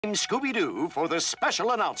Scooby-Doo for the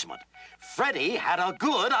special announcement. Freddy had a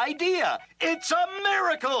good idea. It's a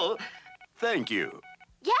miracle. Thank you.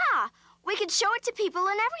 Yeah, we could show it to people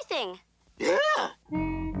and everything. Yeah.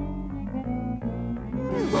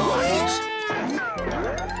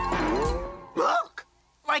 Look.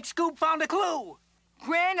 Like Scoop found a clue.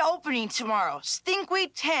 Grand opening tomorrow.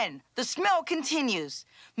 Stinkweed 10. The smell continues.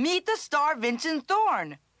 Meet the star Vincent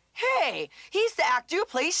Thorne. Hey, he's the actor who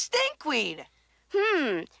plays Stinkweed.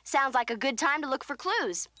 Sounds like a good time to look for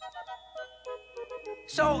clues.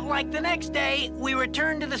 So, like the next day, we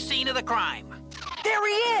return to the scene of the crime. There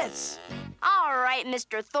he is! All right,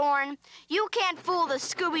 Mr. Thorne. You can't fool the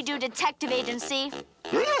Scooby-Doo Detective Agency.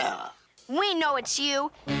 Yeah. We know it's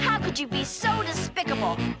you. How could you be so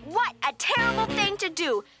despicable? What a terrible thing to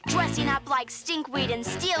do, dressing up like Stinkweed and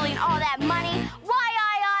stealing all that money. Why,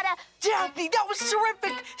 I oughta... Daphne, that was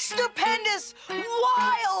terrific! Stupendous!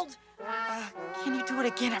 Wild! Can you do it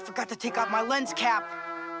again? I forgot to take off my lens cap.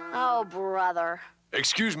 Oh, brother.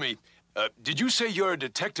 Excuse me, did you say you're a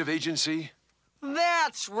detective agency?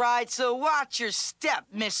 That's right, so watch your step,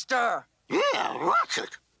 mister. Yeah, watch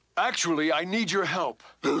it. Actually, I need your help.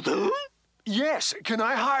 You do? Yes, can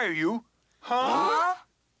I hire you? Huh?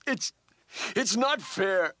 It's not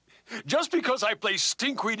fair. Just because I play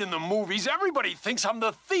Stinkweed in the movies, everybody thinks I'm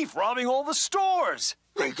the thief robbing all the stores.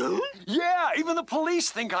 They do? Yeah, even the police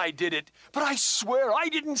think I did it. But I swear I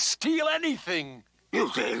didn't steal anything. You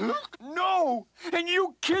didn't? No, and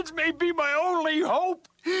you kids may be my only hope.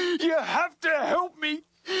 You have to help me.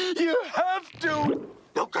 You have to.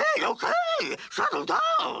 Okay. Settle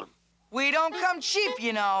down. We don't come cheap,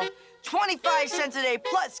 you know. 25 cents a day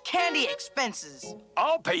plus candy expenses.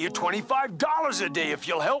 I'll pay you $25 a day if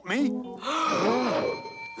you'll help me.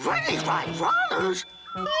 $25?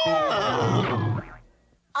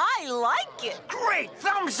 I like it. Great,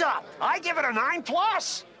 thumbs up. I give it a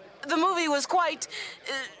 9+. The movie was quite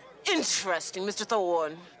interesting, Mr.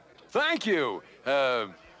 Thorne. Thank you. I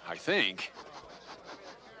think.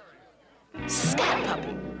 Scat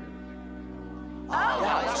puppy.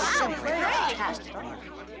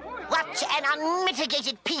 What an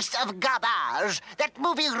unmitigated piece of garbage. That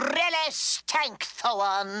movie really stank,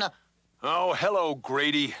 Thorne. Oh, hello,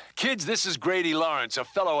 Grady. Kids, this is Grady Lawrence, a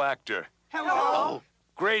fellow actor. Hello.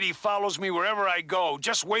 Grady follows me wherever I go,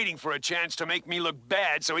 just waiting for a chance to make me look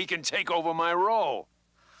bad so he can take over my role.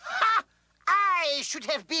 Ha! I should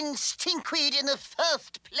have been Stinkweed in the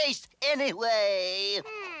first place anyway.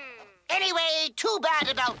 Anyway, too bad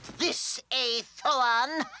about this,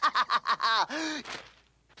 Thorne?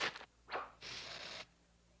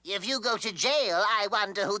 If you go to jail, I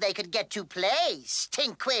wonder who they could get to play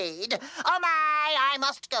Stinkweed. Oh, my, I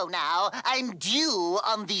must go now. I'm due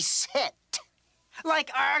on the set.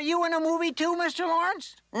 Like, are you in a movie too, Mr.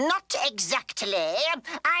 Lawrence? Not exactly.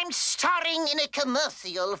 I'm starring in a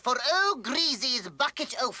commercial for Oh Greasy's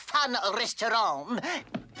Bucket of Fun restaurant.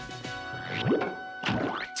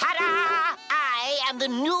 Ta-da! I am the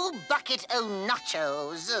new Bucket of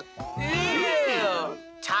Nachos. Ew.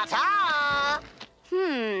 Ta-ta!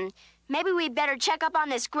 Maybe we'd better check up on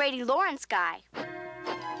this Grady Lawrence guy.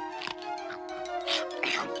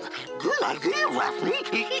 Good idea, Daphne.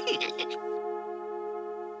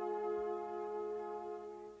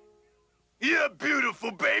 Yeah, beautiful,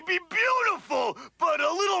 baby, beautiful! But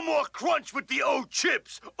a little more crunch with the O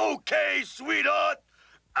chips. Okay, sweetheart?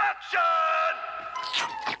 Action!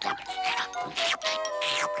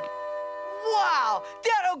 Wow,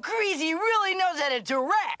 that O'Greasy really knows how to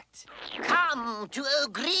direct. Come to Oh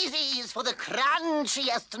Greasy's for the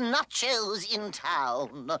crunchiest nachos in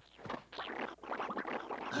town.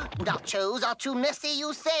 Nachos are too messy,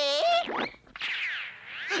 you say?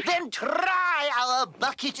 Then try our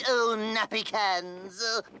Bucket O nappy cans.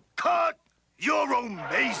 Cut! You're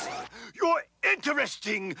amazing. You're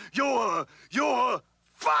interesting. You're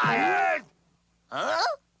fired! Huh?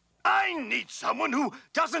 I need someone who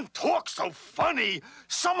doesn't talk so funny.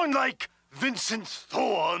 Someone like Vincent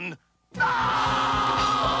Thorne. Boy,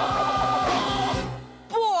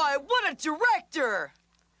 what a director!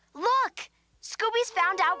 Look, Scooby's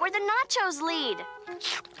found out where the nachos lead.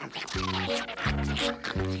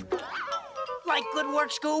 Like good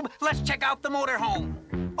work, Scoob. Let's check out the motorhome.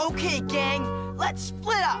 Okay, gang, let's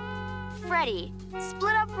split up. Freddy,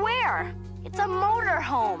 split up where? It's a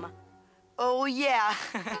motorhome. Oh, yeah.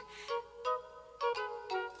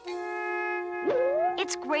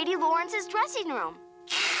 It's Grady Lawrence's dressing room.